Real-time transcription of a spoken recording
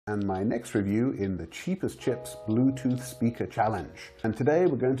And my next review in the Cheapest Chips Bluetooth Speaker Challenge. And today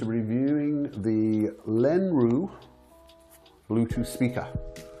we're going to be reviewing the LENRUE Bluetooth speaker.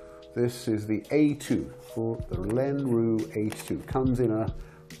 This is the A2, for the LENRUE A2. Comes in a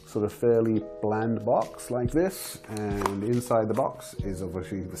sort of fairly bland box like this, and inside the box is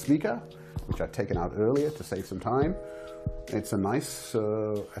obviously the speaker, which I've taken out earlier to save some time. It's a nice,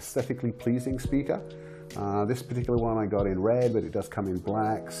 aesthetically pleasing speaker. This particular one I got in red, but it does come in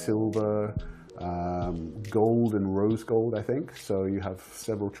black, silver, gold and rose gold, I think. So you have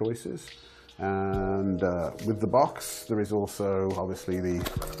several choices. And with the box, there is also obviously the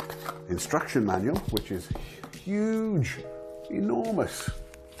instruction manual, which is huge, enormous.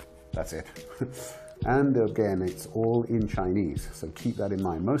 That's it. And again, it's all in Chinese, so keep that in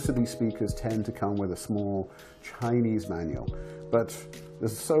mind. Most of these speakers tend to come with a small Chinese manual, but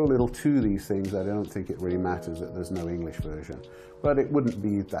there's so little to these things that I don't think it really matters that there's no English version. But it wouldn't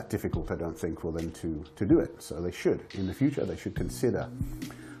be that difficult, I don't think, for them to do it. So they should, in the future, they should consider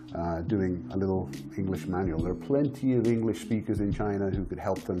doing a little English manual. There are plenty of English speakers in China who could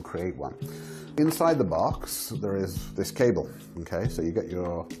help them create one. Inside the box, there is this cable, okay? So you get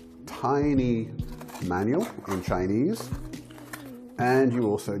your tiny manual in Chinese, and you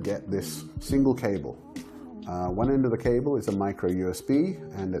also get this single cable. One end of the cable is a micro USB,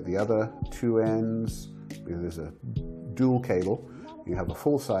 and at the other two ends, because there's a dual cable, you have a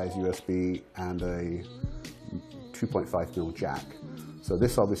full-size USB and a 2.5mm jack. So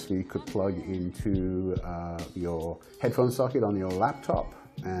this obviously could plug into your headphone socket on your laptop,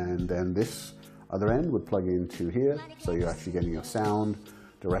 and then this other end would plug into here, so you're actually getting your sound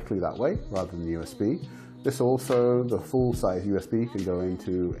directly that way rather than the USB. This also, the full-size USB can go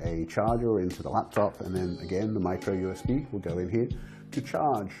into a charger or into the laptop, and then again the micro USB will go in here to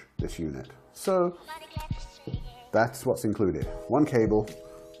charge this unit. So that's what's included. One cable,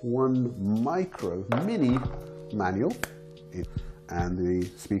 one micro mini manual, and the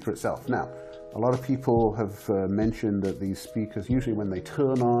speaker itself. Now, a lot of people have mentioned that these speakers, usually when they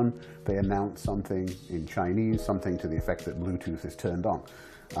turn on, they announce something in Chinese, something to the effect that Bluetooth is turned on.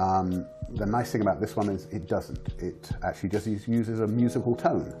 The nice thing about this one is it doesn't. It actually just uses a musical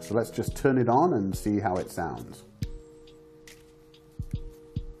tone. So let's just turn it on and see how it sounds.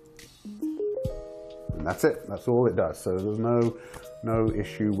 And that's it. That's all it does. So there's no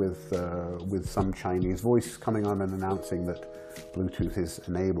issue with some Chinese voice coming on and announcing that Bluetooth is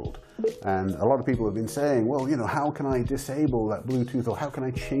enabled. And a lot of people have been saying, well, you know, how can I disable that Bluetooth, or how can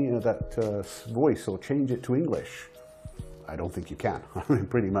I change that voice or change it to English? I don't think you can. I mean,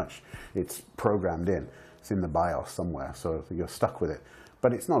 pretty much it's programmed in. It's in the BIOS somewhere, so you're stuck with it.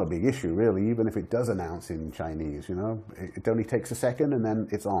 But it's not a big issue, really, even if it does announce in Chinese, you know. It only takes a second and then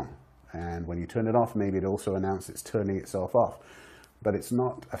it's on. And when you turn it off, maybe it also announces it's turning itself off. But it's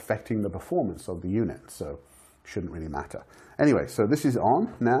not affecting the performance of the unit, so it shouldn't really matter. Anyway, so this is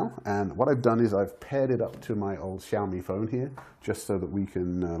on now, and what I've done is I've paired it up to my old Xiaomi phone here, just so that we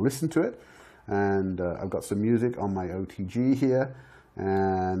can listen to it. And I've got some music on my OTG here,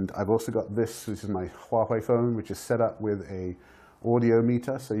 and I've also got this is my Huawei phone, which is set up with a audio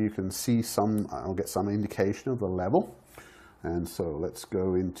meter, so you can see I'll get some indication of the level. And so let's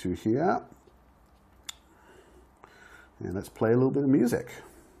go into here, and let's play a little bit of music.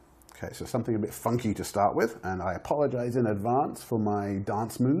 Okay, so something a bit funky to start with, and I apologize in advance for my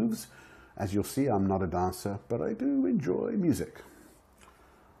dance moves. As you'll see, I'm not a dancer, but I do enjoy music.